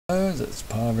boys, it's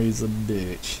Poverty's a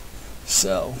bitch.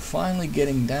 So, finally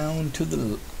getting down to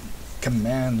the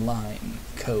command line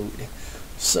code.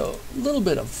 So, a little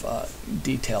bit of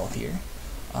detail here.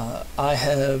 I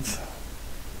have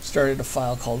started a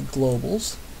file called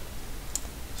globals.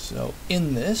 So,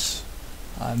 in this,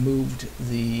 I moved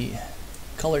the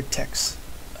color text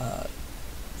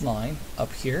line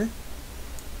up here.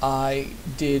 I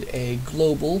did a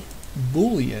global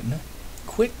boolean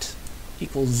quit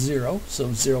equals 0,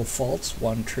 so 0 false,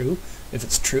 1 true. If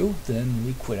it's true, then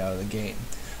we quit out of the game.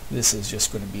 This is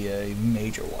just going to be a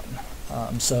major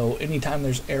one. So anytime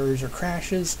there's errors or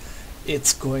crashes,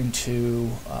 it's going to,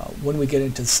 when we get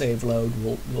into the save load,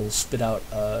 we'll spit out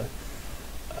a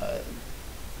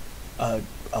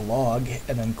log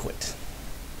and then quit.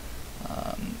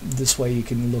 This way you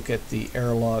can look at the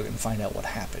error log and find out what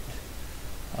happened.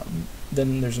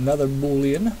 Then there's another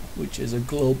boolean, which is a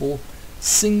global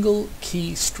single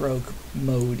keystroke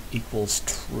mode equals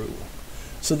true.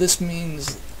 So this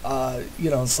means,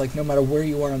 it's like no matter where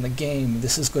you are in the game,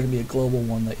 this is going to be a global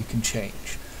one that you can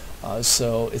change.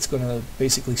 So it's going to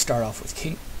basically start off with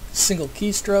single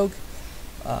keystroke,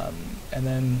 and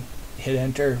then hit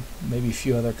enter, maybe a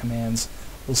few other commands.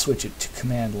 We'll switch it to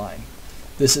command line.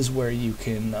 This is where you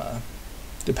can,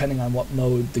 depending on what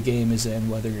mode the game is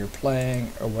in, whether you're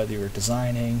playing or whether you're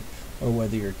designing or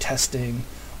whether you're testing,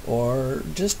 or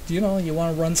just, you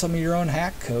want to run some of your own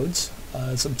hack codes,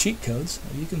 some cheat codes,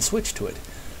 you can switch to it.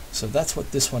 So that's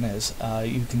what this one is.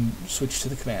 You can switch to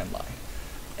the command line.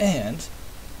 And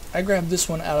I grabbed this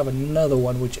one out of another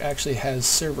one which actually has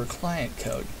server client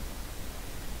code.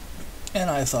 And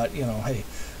I thought, hey,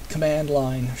 command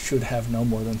line should have no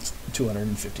more than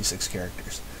 256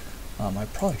 characters. I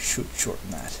probably should shorten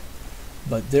that.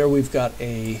 But there we've got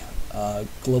a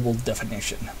global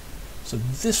definition. So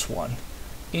this one,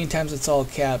 anytime it's all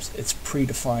caps, it's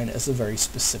predefined as a very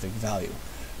specific value.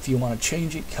 If you want to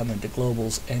change it, come into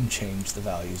globals and change the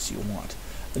values you want.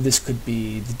 This could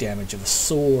be the damage of a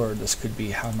sword, this could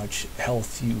be how much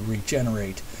health you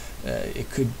regenerate, it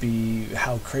could be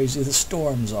how crazy the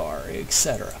storms are,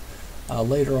 etc.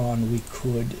 Later on we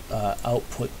could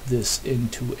output this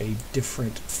into a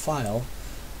different file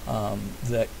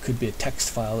that could be a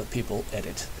text file that people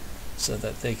edit so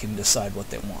that they can decide what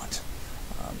they want.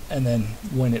 And then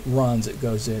when it runs, it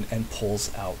goes in and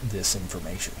pulls out this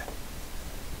information.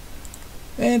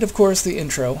 And of course the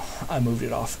intro, I moved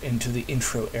it off into the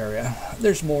intro area.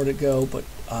 There's more to go, but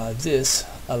this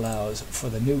allows for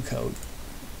the new code.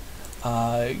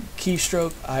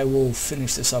 Keystroke, I will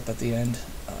finish this up at the end.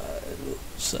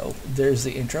 So there's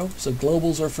the intro. So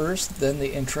globals are first, then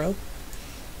the intro.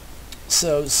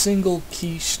 So single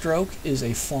keystroke is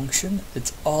a function.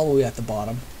 It's all the way at the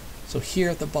bottom. So here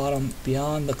at the bottom,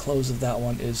 beyond the close of that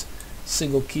one, is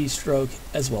single keystroke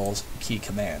as well as key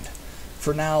command.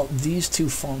 For now, these two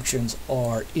functions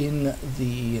are in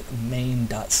the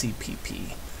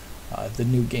main.cpp, the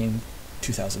new game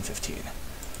 2015.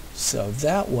 So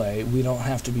that way, we don't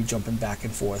have to be jumping back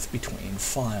and forth between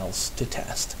files to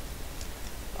test.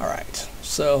 Alright,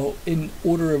 so in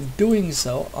order of doing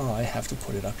so, I have to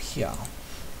put it up here.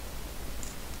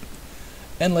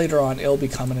 And later on, it'll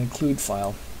become an include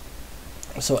file.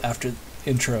 So after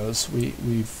intros, we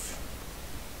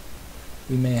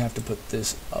may have to put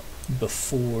this up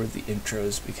before the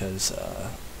intros because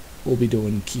we'll be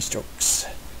doing keystrokes.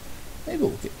 Maybe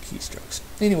we'll get keystrokes.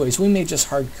 Anyways, we may just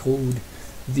hard code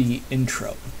the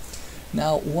intro.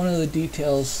 Now, one of the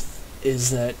details is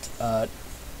that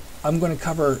I'm going to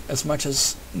cover as much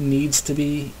as needs to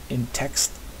be in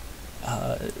text,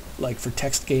 like for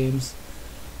text games,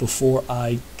 before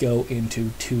I go into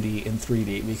 2D and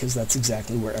 3D, because that's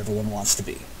exactly where everyone wants to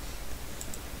be.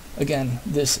 Again,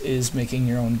 this is making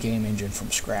your own game engine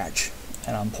from scratch,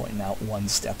 and I'm pointing out one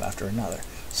step after another.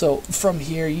 So from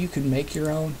here, you can make your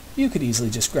own. You could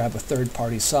easily just grab a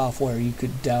third-party software, you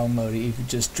could download it, you could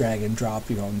just drag and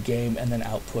drop your own game, and then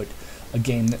output a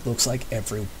game that looks like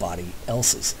everybody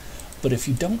else's. But if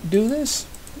you don't do this,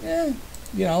 hey,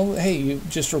 you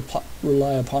just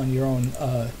rely upon your own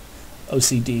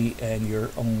OCD and your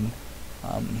own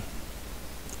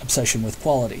obsession with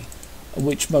quality,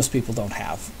 which most people don't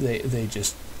have. They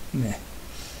just meh.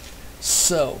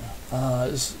 So,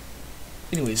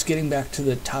 anyways, getting back to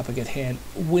the topic at hand,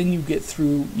 when you get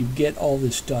through, you get all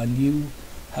this done, you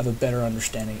have a better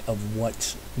understanding of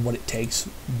what it takes,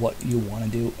 what you want to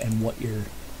do, and what your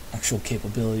actual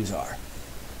capabilities are.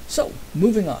 So,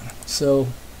 moving on. So,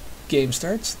 game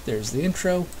starts. There's the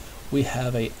intro. We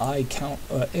have a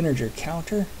integer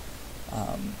counter.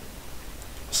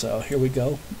 So here we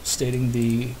go, stating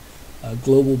the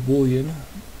global boolean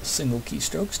single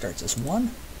keystroke starts as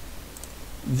 1.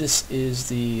 This is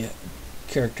the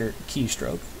character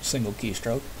keystroke, single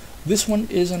keystroke. This one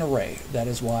is an array. That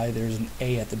is why there's an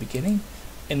A at the beginning,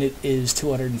 and it is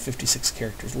 256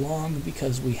 characters long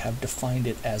because we have defined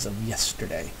it as of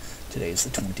yesterday. Today is the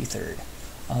 23rd.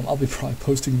 I'll be probably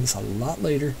posting this a lot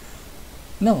later.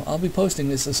 No, I'll be posting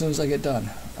this as soon as I get done.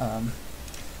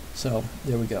 So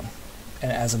there we go.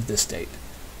 And as of this date.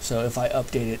 So if I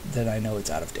update it, then I know it's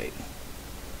out of date.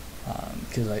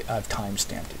 Because I've time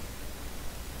stamped it.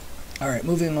 Alright,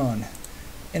 moving on.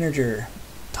 Integer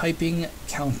typing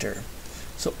counter.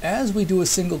 So as we do a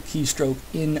single keystroke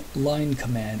in line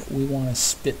command, we want to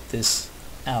spit this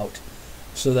out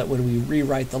so that when we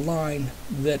rewrite the line,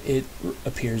 that it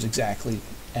appears exactly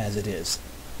as it is.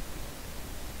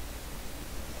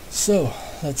 So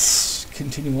let's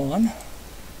continue on.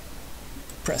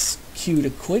 Press Q to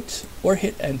quit, or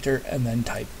hit enter and then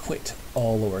type quit,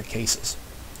 all lower cases.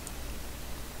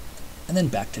 And then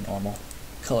back to normal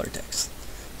color text.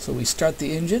 So we start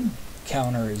the engine,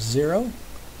 counter is 0,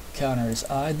 counter is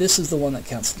I. This is the one that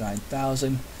counts to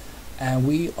 9,000, and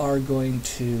we are going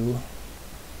to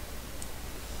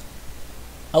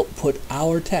output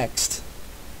our text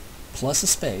plus a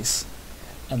space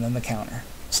and then the counter.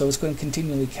 So it's going to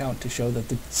continually count to show that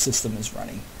the system is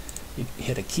running. You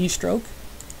hit a keystroke,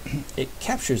 it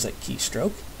captures that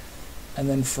keystroke, and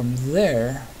then from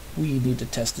there we need to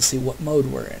test to see what mode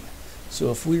we're in.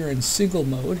 So if we're in single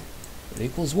mode, it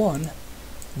equals 1,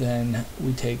 then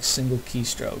we take single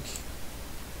keystroke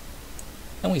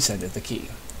and we send it the key.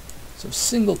 So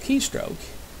single keystroke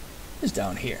is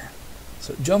down here.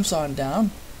 So it jumps on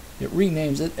down, it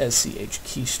renames it as CH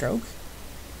keystroke.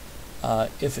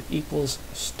 If it equals,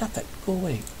 stop it, go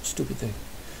away, stupid thing.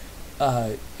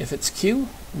 If it's Q,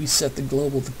 we set the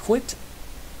global to quit,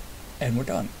 and we're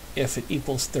done. If it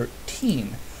equals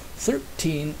 13,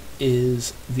 13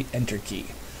 is the enter key.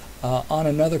 On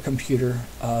another computer,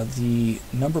 the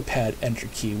number pad enter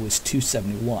key was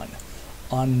 271.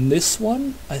 On this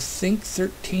one, I think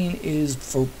 13 is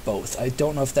for both. I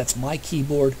don't know if that's my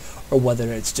keyboard or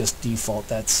whether it's just default.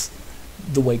 That's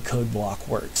the way code block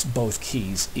works. Both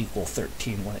keys equal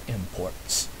 13 when it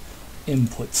inputs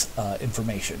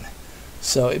information.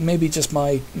 So it may be just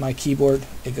my keyboard.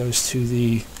 It goes to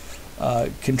the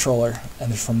controller,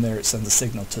 and then from there it sends a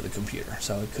signal to the computer.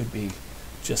 So it could be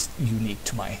just unique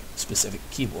to my specific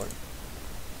keyboard,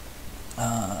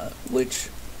 which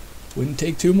wouldn't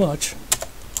take too much.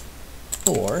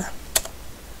 Or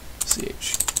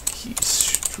CH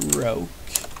keystroke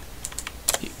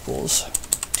equals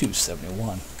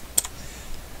 271.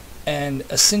 And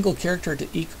a single character to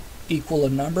equal a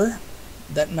number,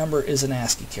 that number is an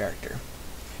ASCII character.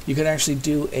 You can actually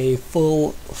do a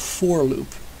full for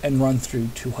loop and run through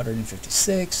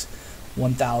 256,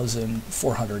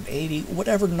 1480,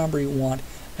 whatever number you want,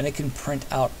 and it can print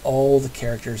out all the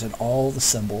characters and all the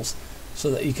symbols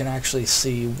so that you can actually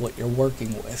see what you're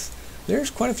working with.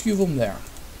 There's quite a few of them there.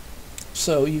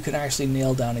 So you can actually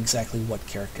nail down exactly what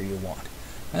character you want.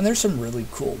 And there's some really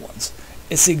cool ones.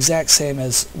 It's the exact same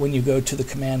as when you go to the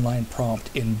command line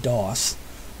prompt in DOS.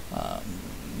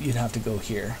 You'd have to go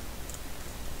here.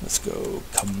 Let's go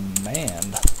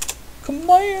command.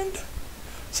 Command!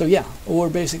 So yeah, we're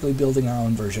basically building our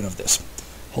own version of this.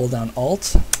 Hold down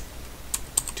Alt,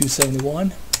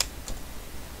 271,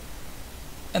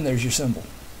 and there's your symbol.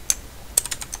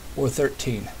 Or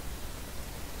 13.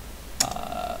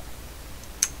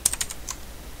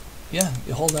 Yeah,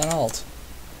 you hold down Alt.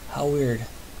 How weird.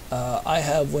 I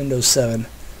have Windows 7,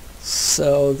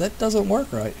 so that doesn't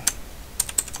work right.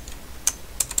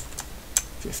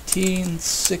 15,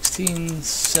 16,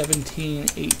 17,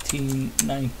 18,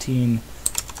 19,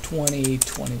 20,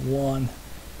 21.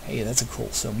 Hey, that's a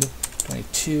cool symbol.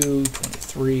 22,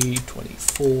 23,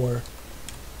 24,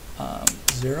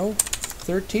 0,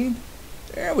 13.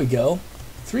 There we go.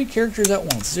 3 characters at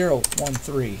once. 0, 1,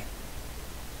 3.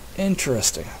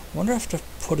 Interesting. Wonder if I have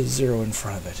to put a 0 in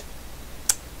front of it.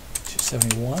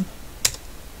 271.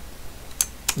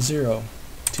 0,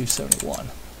 271.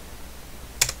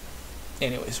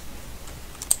 Anyways.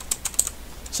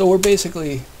 So we're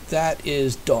basically, that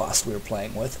is DOS we're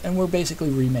playing with, and we're basically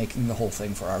remaking the whole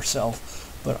thing for ourselves,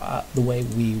 but the way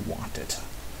we want it.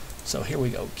 So here we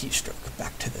go, keystroke,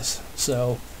 back to this.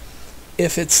 So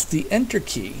if it's the enter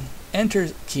key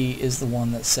is the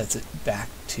one that sets it back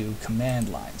to command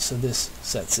line. So this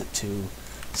sets it to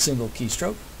single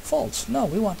keystroke, false. No,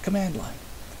 we want command line.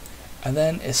 And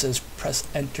then it says press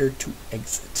enter to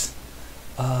exit.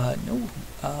 No.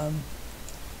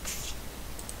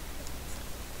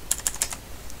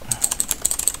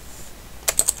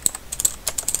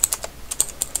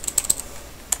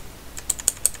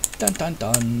 Dun dun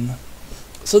dun.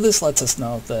 So this lets us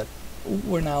know that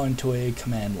we're now into a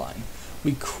command line.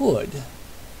 We could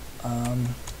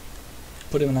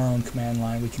put in our own command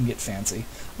line. We can get fancy.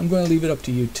 I'm going to leave it up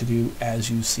to you to do as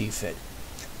you see fit.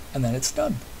 And then it's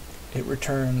done. It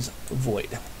returns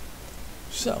void.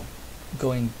 So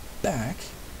going back,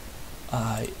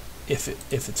 if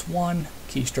it's 1,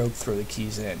 keystroke, throw the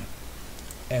keys in.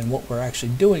 And what we're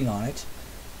actually doing on it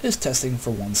is testing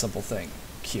for one simple thing,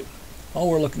 Q. All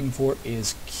we're looking for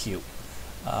is Q.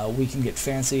 We can get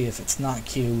fancy. If it's not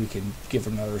Q, we can give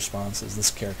another response as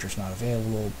this character is not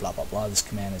available, blah blah blah, this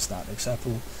command is not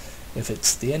acceptable. If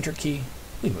it's the enter key,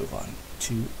 we move on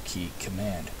to key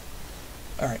command.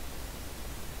 Alright,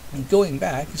 going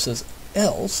back, it says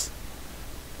else,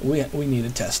 we need a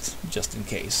test just in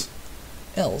case.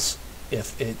 Else,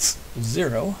 if it's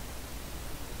 0,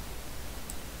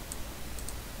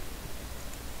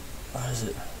 what is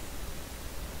it?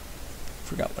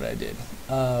 Forgot what I did.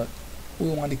 We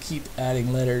want to keep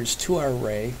adding letters to our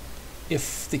array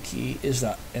if the key is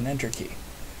not an enter key.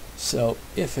 So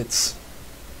if it's,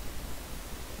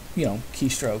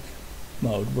 keystroke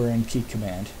mode, we're in key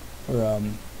command, or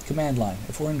command line.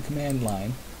 If we're in command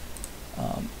line,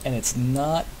 and it's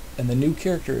not, and the new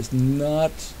character is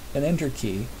not an enter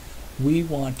key, we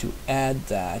want to add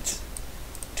that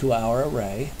to our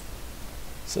array.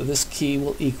 So this key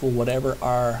will equal whatever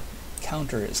our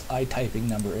counter is, typing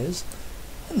number is,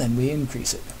 and then we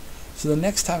increase it. So the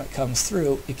next time it comes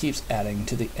through, it keeps adding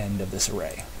to the end of this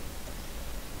array.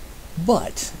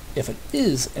 But if it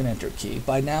is an enter key,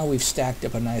 by now we've stacked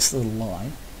up a nice little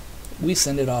line, we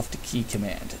send it off to key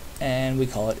command, and we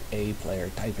call it a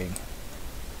player typing.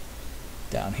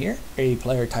 Down here, a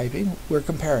player typing, we're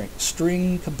comparing,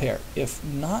 string compare. If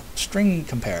not string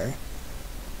compare,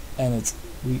 and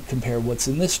we compare what's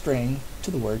in this string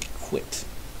to the word quit.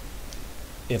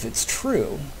 If it's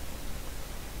true,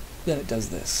 then it does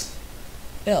this.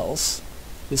 Else,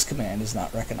 this command is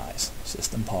not recognized.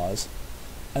 System pause,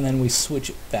 and then we switch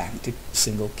it back to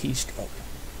single keystroke.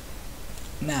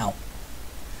 Now,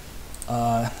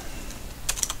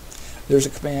 there's a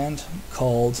command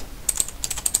called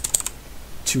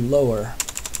to lower.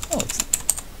 It's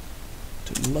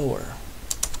to lower.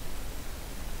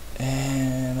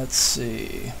 And let's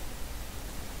see.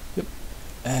 Yep.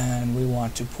 And we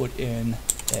want to put in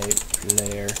a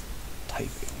player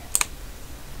typing.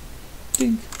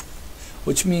 Ding.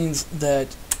 Which means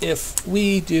that if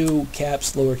we do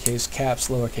caps, lowercase, caps,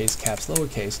 lowercase, caps,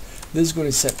 lowercase, this is going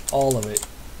to set all of it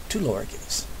to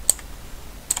lowercase.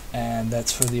 And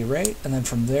that's for the array, and then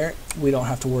from there we don't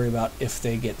have to worry about if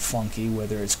they get funky,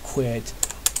 whether it's quit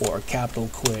or capital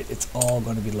quit. It's all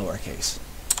going to be lowercase.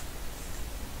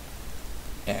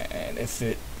 And if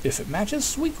it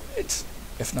matches, we quit.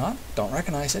 If not, don't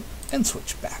recognize it and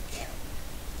switch back.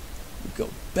 We go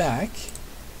back,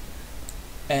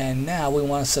 and now we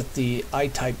want to set the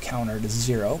type counter to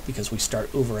 0 because we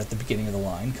start over at the beginning of the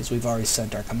line because we've already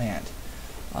sent our command.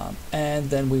 And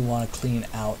then we want to clean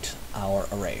out our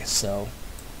array. So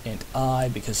int I,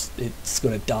 because it's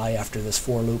going to die after this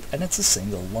for loop, and it's a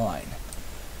single line.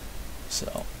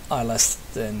 So I less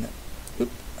than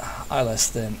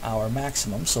our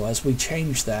maximum. So as we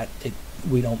change that,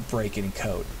 we don't break any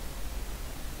code.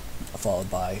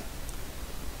 Followed by,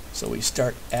 so we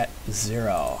start at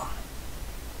 0.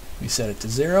 We set it to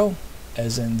 0,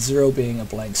 as in 0 being a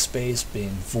blank space, being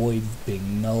void,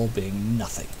 being null, being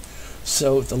nothing.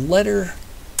 So the letter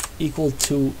equal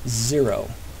to 0.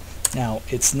 Now,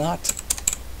 it's not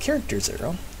character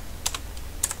 0.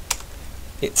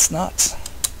 It's not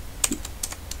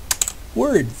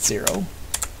word 0.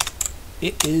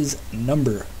 It is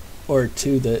number, or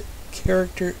to the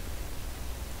character,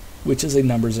 which is a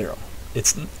number 0.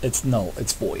 It's null,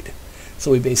 it's void. So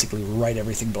we basically write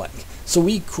everything blank. So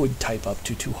we could type up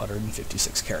to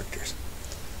 256 characters.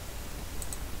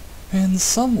 And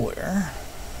somewhere,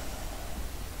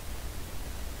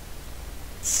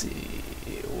 let's see,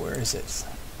 where is it?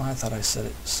 Oh, I thought I said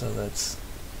it, so that's,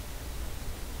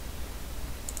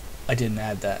 I didn't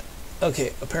add that.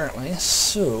 Okay, apparently,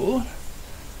 so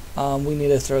we need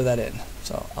to throw that in.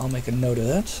 So I'll make a note of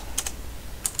that.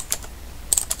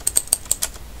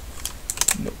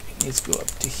 Nope, it needs to go up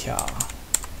to here.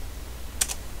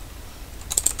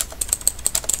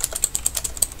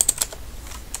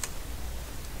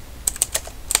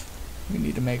 We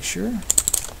need to make sure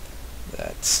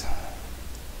that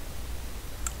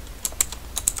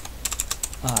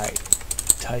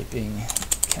typing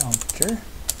counter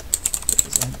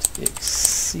doesn't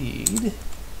exceed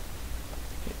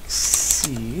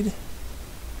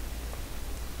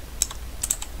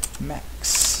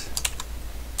max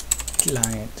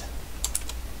client,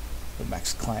 the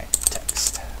max client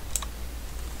text.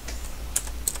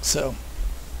 So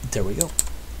there we go.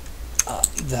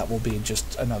 That will be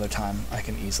just another time I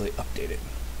can easily update it.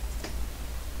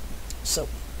 So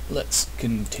let's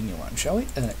continue on, shall we?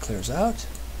 And then it clears out,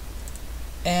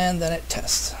 and then it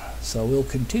tests. So we'll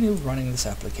continue running this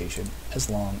application as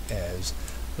long as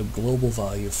the global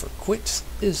value for quit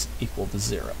is equal to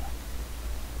 0.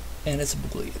 And it's a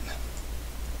Boolean.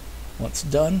 Once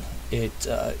done, it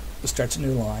starts a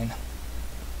new line,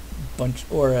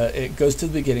 it goes to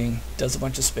the beginning, does a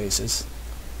bunch of spaces,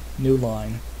 new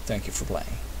line, thank you for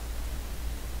playing,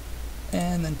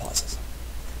 and then pauses.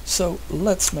 So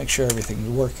let's make sure everything's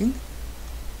working.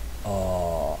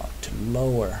 To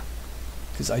lower,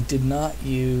 because I did not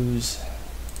use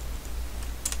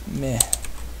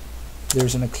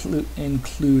there's an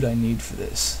include I need for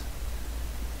this.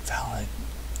 Valid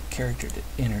character to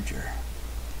integer.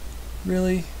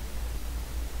 Really?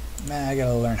 I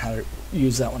gotta learn how to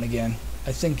use that one again.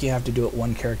 I think you have to do it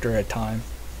one character at a time.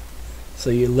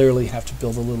 So you literally have to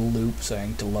build a little loop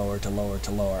saying to lower, to lower,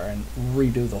 to lower, and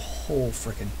redo the whole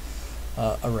frickin'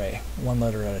 array, one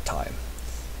letter at a time.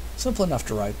 Simple enough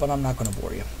to write, but I'm not going to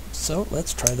bore you. So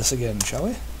let's try this again, shall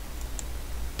we?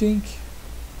 Dink.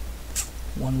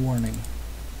 One warning.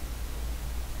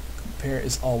 Compare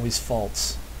is always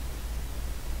false.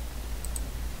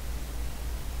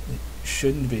 It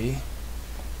shouldn't be.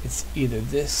 It's either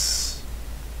this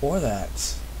or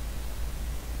that.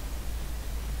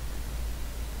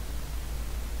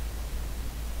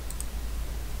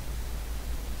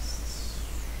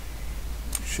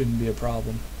 Shouldn't be a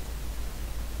problem.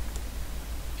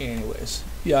 Anyways,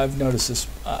 yeah, I've noticed this.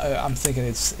 I'm thinking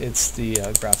it's the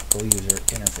graphical user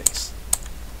interface.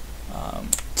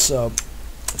 So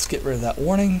let's get rid of that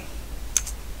warning.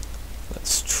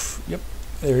 Yep,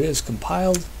 there it is,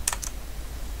 compiled.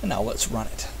 And now let's run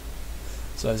it.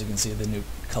 So as you can see, the new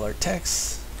color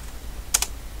text.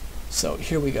 So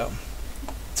here we go.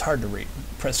 It's hard to read.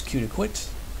 Press Q to quit,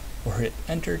 or hit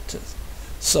Enter to.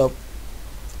 So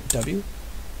W,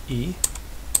 E.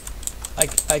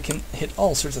 I can hit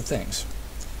all sorts of things.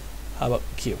 How about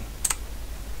Q?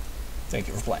 Thank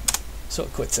you for playing. So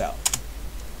it quits out.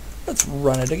 Let's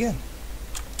run it again.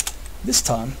 This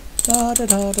time,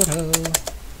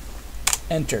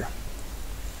 Enter.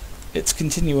 It's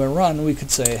continue and run. We could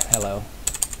say hello.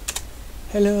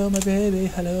 Hello, my baby.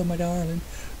 Hello, my darling.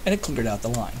 And it cleared out the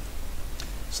line.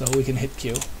 So we can hit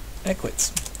Q, and it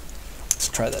quits. Let's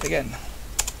try that again.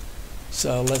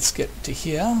 So let's get to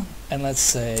here, and let's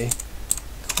say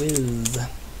quiz.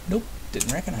 Nope,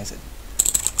 didn't recognize it.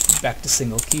 Back to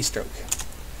single keystroke.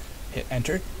 Hit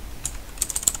Enter.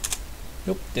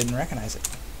 Nope, didn't recognize it.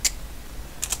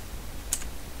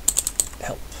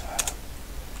 Help.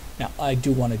 Now I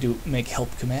do want to make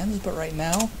help commands, but right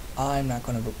now I'm not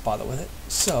going to bother with it.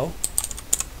 So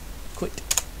quit.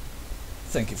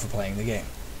 Thank you for playing the game.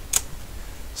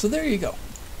 So there you go.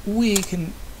 We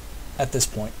can, at this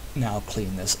point, now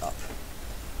clean this up.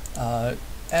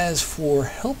 As for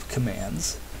help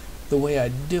commands, the way I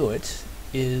do it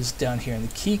is down here in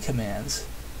the key commands.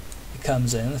 It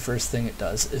comes in, the first thing it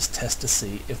does is test to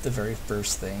see if the very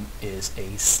first thing is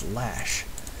a slash.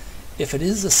 If it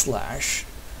is a slash,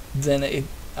 then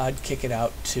I'd kick it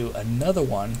out to another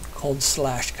one called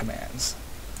slash commands.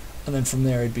 And then from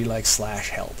there it'd be like slash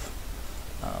help.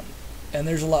 And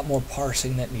there's a lot more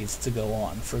parsing that needs to go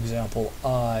on. For example,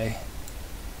 I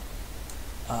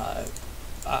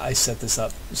set this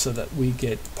up so that we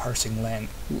get parsing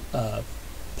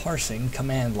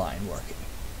command line working.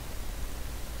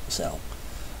 So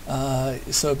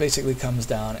it basically comes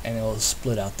down and it'll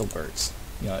split out the words.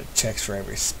 You know, it checks for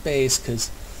every space because,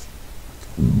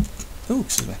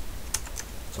 excuse me.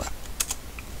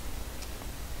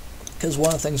 Because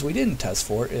one of the things we didn't test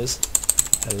for is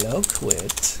hello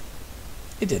quit.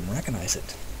 It didn't recognize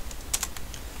it.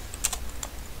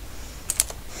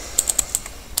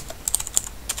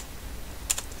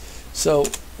 So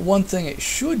one thing it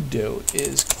should do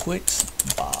is quit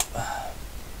Bob.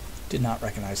 Did not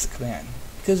recognize the command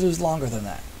because it was longer than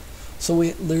that. So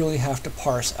we literally have to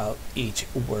parse out each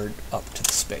word up to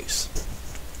the space.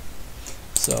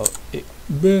 So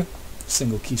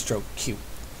single keystroke Q.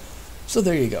 So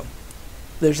there you go.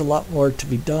 There's a lot more to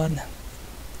be done,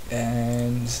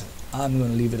 and I'm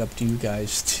going to leave it up to you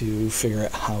guys to figure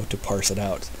out how to parse it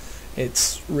out.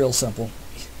 It's real simple.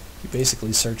 You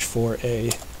basically search for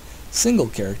a single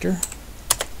character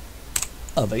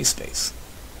of a space.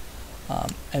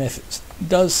 And if it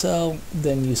does so,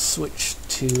 then you switch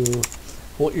to,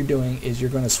 what you're doing is you're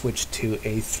going to switch to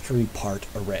a 3-part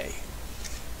array.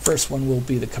 First one will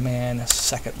be the command,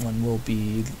 second one will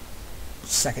be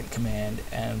second command,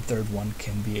 and third one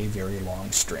can be a very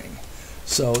long string.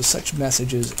 So such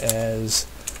messages as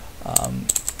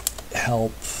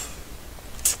help,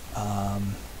 I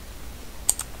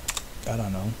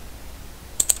don't know,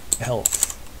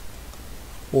 health,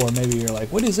 or maybe you're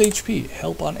like, what is HP?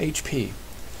 Help on HP.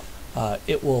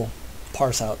 It will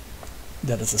parse out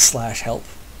that it's a slash help,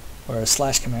 or a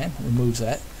slash command, removes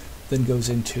that, then goes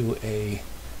into a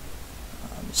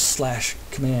slash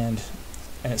command,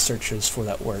 and it searches for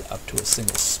that word up to a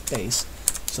single space.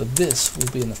 So this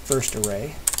will be in the first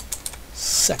array,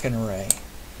 second array,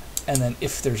 and then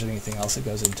if there's anything else, it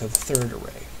goes into the third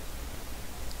array.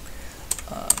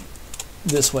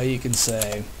 This way you can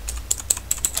say,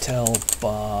 tell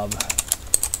Bob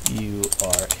you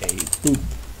are a boob.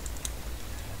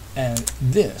 And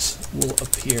this will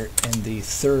appear in the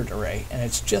third array, and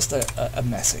it's just a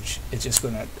message. It's just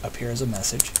going to appear as a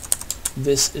message.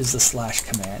 This is the slash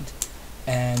command,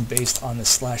 and based on the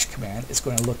slash command, it's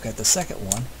going to look at the second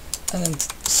one, and then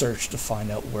search to find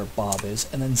out where Bob is,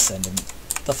 and then send him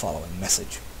the following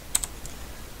message.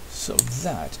 So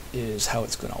that is how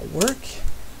it's going to work.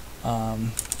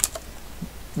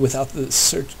 Without the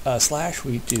search slash,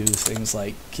 we do things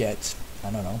like get,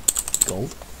 I don't know,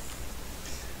 gold.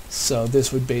 So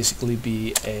this would basically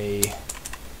be a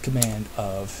command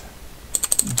of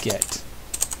get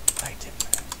item,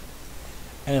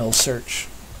 and it'll search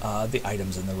the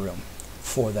items in the room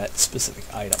for that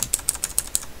specific item.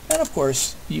 And of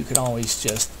course, you can always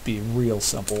just be real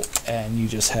simple, and you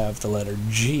just have the letter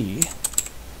G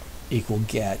equal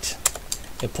get.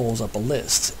 It pulls up a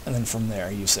list, and then from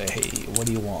there you say, hey, what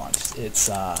do you want? It's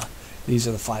these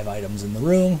are the 5 items in the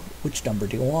room, which number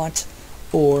do you want?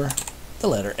 Or the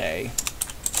letter A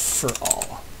for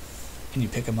all, and you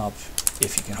pick them up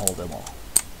if you can hold them all.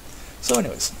 So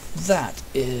anyways, that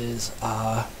is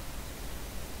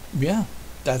yeah,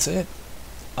 that's it.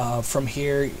 From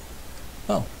here,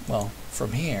 oh well,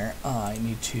 from here I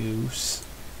need to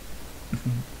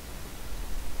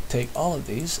take all of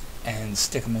these and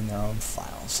stick them in their own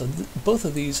file. So both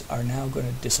of these are now going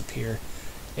to disappear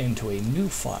into a new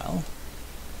file,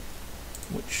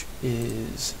 which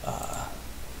is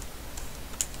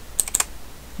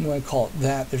I'm going to call it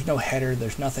that. There's no header,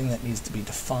 there's nothing that needs to be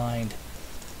defined.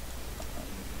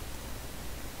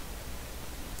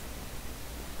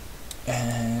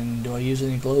 And do I use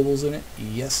any globals in it?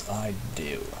 Yes, I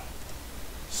do.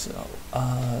 So,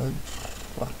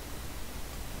 well,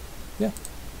 yeah,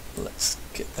 let's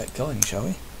get that going, shall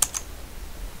we?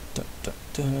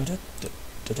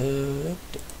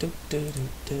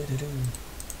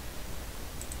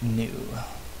 New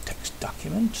text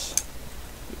document.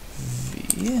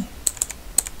 V.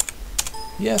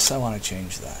 Yes, I want to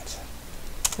change that.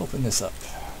 Open this up.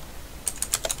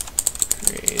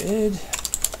 Created.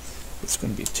 It's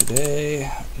going to be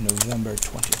today, November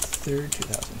 23rd,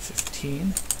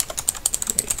 2015.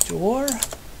 Create door.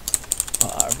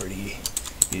 Poverty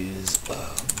is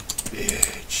a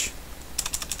bitch.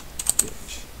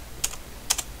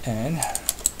 And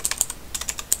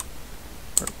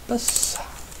purpose.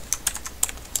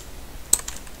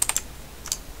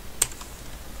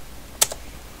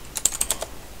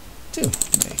 To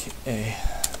make it a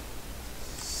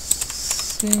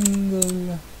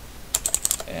single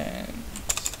and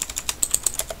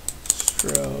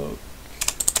stroke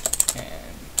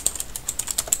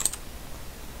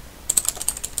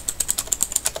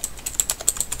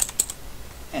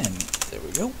and there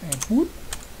we go, and whoop,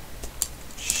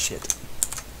 shit.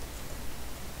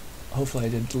 Hopefully I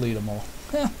didn't delete them all.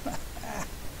 That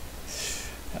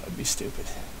would be stupid.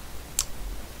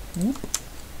 Whoop,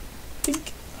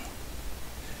 dink.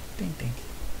 Ding ding,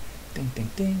 ding ding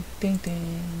ding ding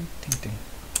ding ding ding.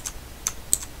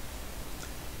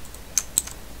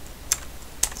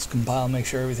 Let's compile, make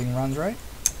sure everything runs right.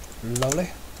 Lovely.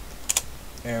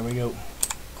 There we go.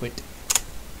 Quit.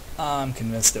 I'm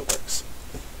convinced it works.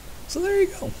 So there you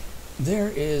go. There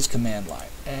is command line,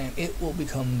 and it will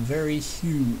become very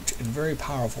huge and very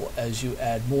powerful as you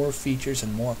add more features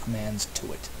and more commands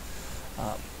to it.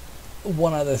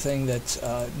 One other thing that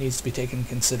needs to be taken into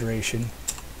consideration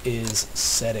is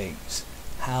settings.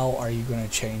 How are you going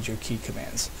to change your key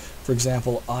commands? For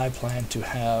example, I plan to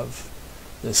have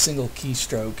the single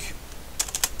keystroke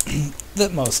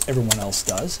that most everyone else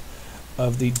does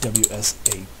of the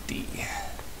WASD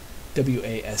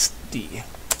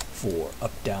for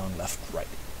up, down, left, right.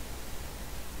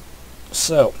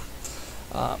 So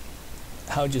how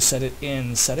would you set it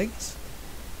in settings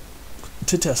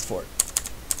to test for it?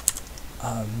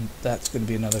 That's going to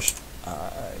be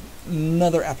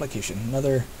another application,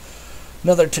 another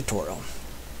tutorial.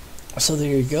 So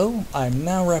there you go. I'm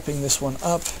now wrapping this one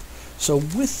up. So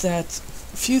with that,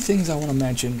 a few things I want to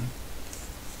mention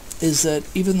is that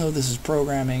even though this is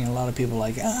programming, and a lot of people are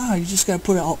like, you just got to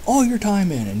put all your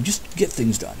time in and just get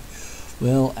things done.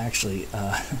 Well, actually,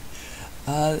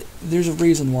 there's a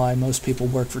reason why most people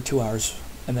work for 2 hours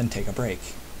and then take a break,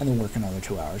 and then work another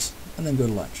 2 hours, and then go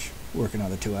to lunch. Work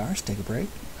another 2 hours, take a break,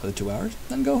 another 2 hours,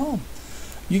 then go home.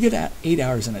 You get 8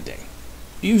 hours in a day.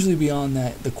 Usually beyond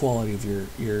that, the quality of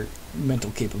your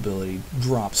mental capability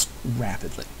drops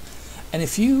rapidly. And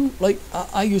if you, like,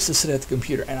 I used to sit at the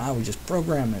computer and I would just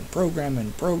program. The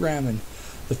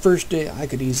first day I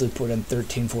could easily put in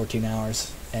 13, 14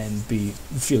 hours and be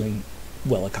feeling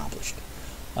well accomplished.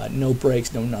 No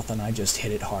breaks, no nothing. I just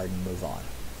hit it hard and move on.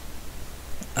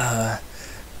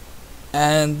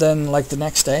 And then, like, the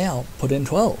next day I'll put in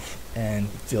 12 and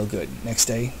feel good. Next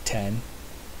day, 10,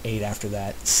 8 after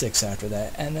that, 6 after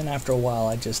that. And then after a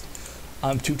while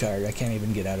I'm too tired. I can't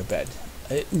even get out of bed.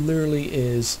 It literally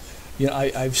is...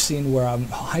 I've seen where I'm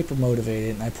hyper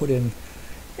motivated and I put in,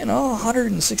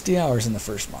 160 hours in the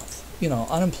first month.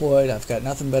 Unemployed, I've got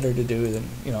nothing better to do than,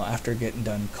 after getting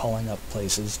done calling up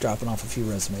places, dropping off a few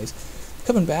resumes,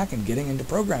 coming back and getting into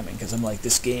programming because I'm like,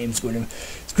 this game's going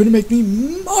to make me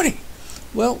money.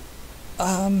 Well,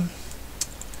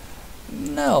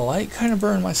 no, I kind of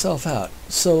burned myself out.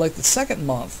 So like the second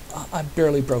month, I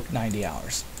barely broke 90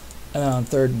 hours. And then on the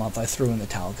third month, I threw in the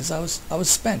towel because I was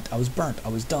spent, I was burnt, I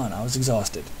was done, I was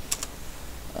exhausted.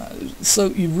 So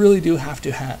you really do have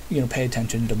to pay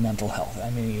attention to mental health.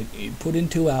 I mean, you put in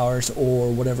 2 hours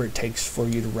or whatever it takes for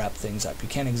you to wrap things up. You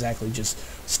can't exactly just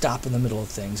stop in the middle of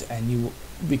things,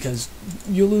 because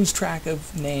you lose track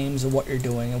of names and what you're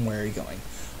doing and where you're going.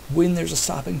 When there's a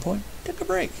stopping point, take a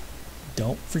break.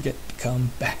 Don't forget to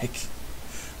come back.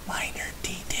 Minor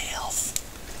details.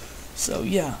 So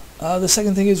yeah, the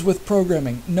second thing is with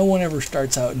programming, no one ever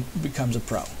starts out and becomes a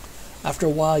pro. After a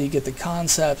while you get the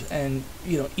concept, and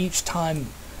each time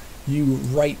you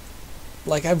write,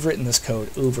 like I've written this code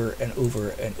over and over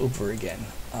and over again,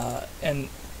 and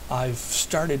I've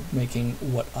started making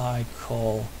what I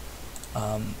call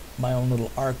my own little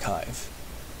archive.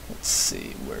 Let's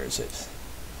see, where is it?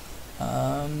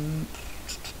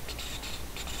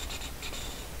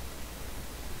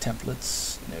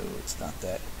 Templates, no, it's not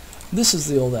that. This is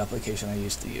the old application I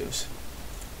used to use.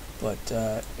 But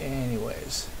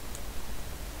anyways,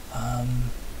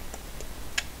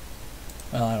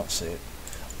 well, I don't see it.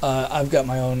 I've got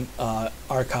my own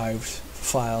archived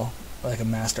file, like a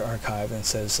master archive, and it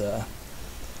says,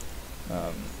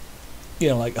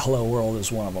 like hello world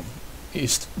is one of them. You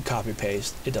just copy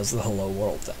paste, it does the hello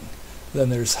world thing. Then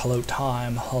there's hello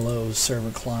time, hello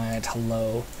server client,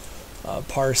 hello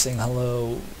parsing,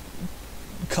 hello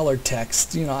color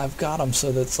text. I've got them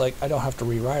so that's like I don't have to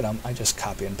rewrite them, I just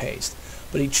copy and paste.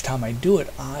 But each time I do it,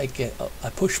 I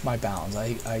push my bounds.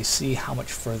 I see how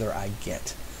much further I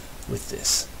get with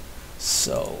this.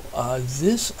 So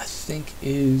this, I think,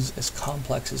 is as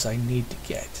complex as I need to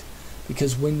get,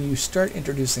 because when you start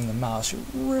introducing the mouse, you're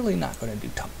really not going to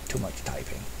do too much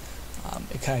typing.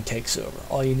 It kind of takes over.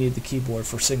 All you need the keyboard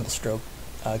for single stroke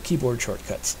keyboard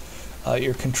shortcuts,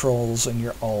 your controls and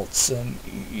your alts and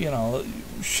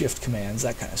shift commands,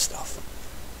 that kind of stuff.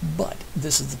 But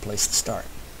this is the place to start.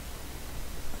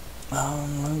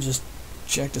 Let me just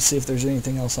check to see if there's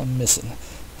anything else I'm missing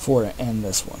before I end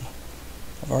this one.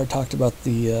 I've already talked about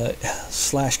the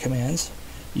slash commands.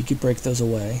 You could break those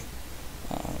away.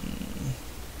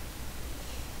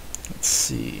 Let's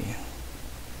see.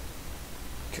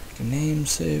 Character name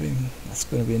saving. That's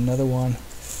going to be another one.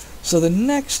 So the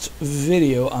next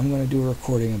video I'm going to do a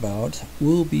recording about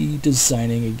will be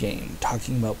designing a game,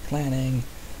 talking about planning,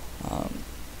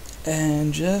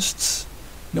 and just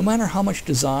no matter how much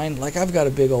design, like I've got a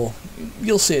big old,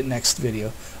 you'll see it next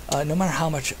video, no matter how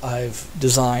much I've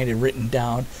designed and written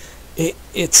down,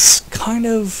 it's kind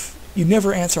of, you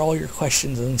never answer all your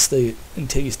questions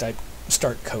until you start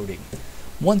coding.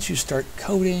 Once you start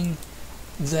coding,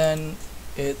 then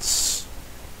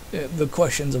the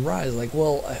questions arise, like,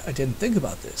 well, I didn't think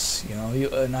about this.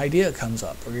 An idea comes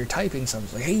up, or you're typing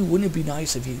something like, hey, wouldn't it be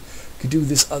nice if you could do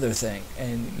this other thing?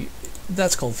 And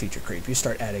that's called feature creep. You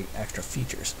start adding extra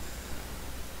features.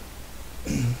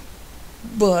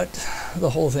 But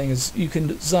the whole thing is, you can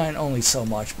design only so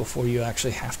much before you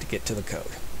actually have to get to the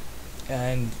code.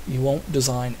 And you won't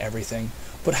design everything,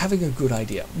 but having a good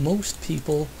idea. Most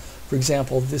people, for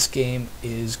example, this game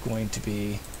is going to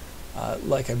be,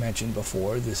 like I mentioned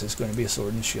before, this is going to be a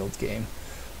sword and shield game,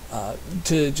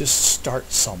 to just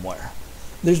start somewhere.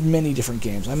 There's many different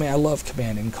games. I mean, I love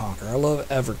Command and Conquer. I love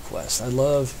EverQuest. I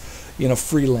love,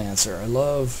 Freelancer. I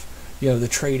love, the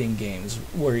trading games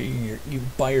where you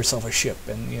buy yourself a ship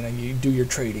and, you do your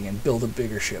trading and build a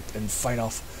bigger ship and fight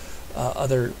off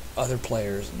other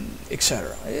players,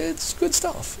 etc. It's good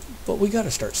stuff, but we got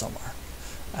to start somewhere.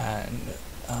 And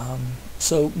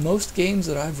so most games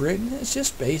that I've written is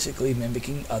just basically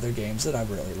mimicking other games that I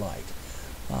really like,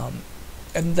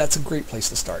 and that's a great place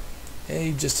to start.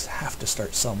 You just have to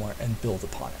start somewhere and build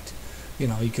upon it. You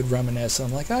know, you could reminisce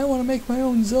on, like, I want to make my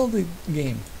own Zelda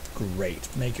game. Great,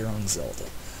 make your own Zelda.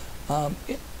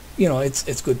 You know,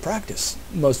 it's good practice.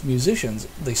 Most musicians,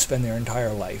 they spend their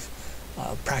entire life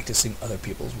practicing other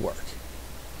people's work,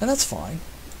 and that's fine.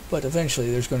 But eventually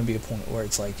there's going to be a point where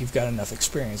it's like you've got enough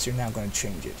experience, you're now going to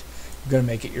change it. You're going to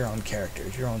make it your own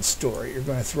characters, your own story. You're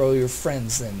going to throw your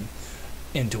friends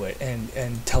into it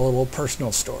and tell a little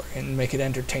personal story and make it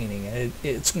entertaining, and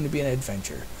it's going to be an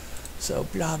adventure. So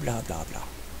blah, blah, blah, blah.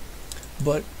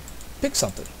 But pick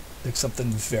something. Pick something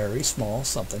very small,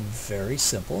 something very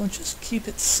simple, and just keep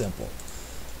it simple.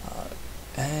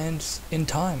 And in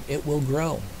time, it will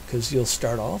grow, because you'll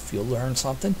start off, you'll learn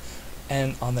something,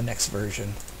 and on the next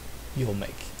version,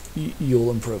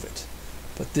 you'll improve it.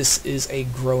 But this is a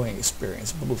growing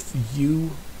experience. Both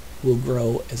you will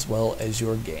grow as well as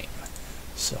your game.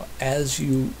 So as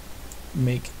you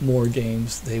make more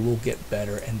games, they will get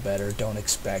better and better. Don't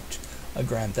expect a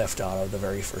Grand Theft Auto the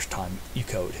very first time you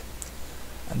code.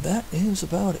 And that is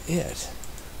about it.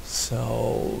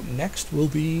 So next we'll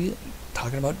be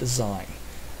talking about design.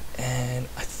 And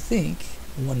I think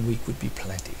 1 week would be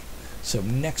plenty. So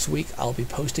next week I'll be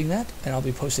posting that, and I'll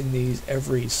be posting these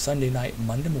every Sunday night,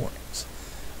 Monday mornings.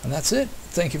 And that's it.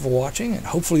 Thank you for watching, and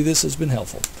hopefully this has been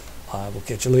helpful. I will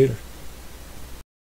catch you later.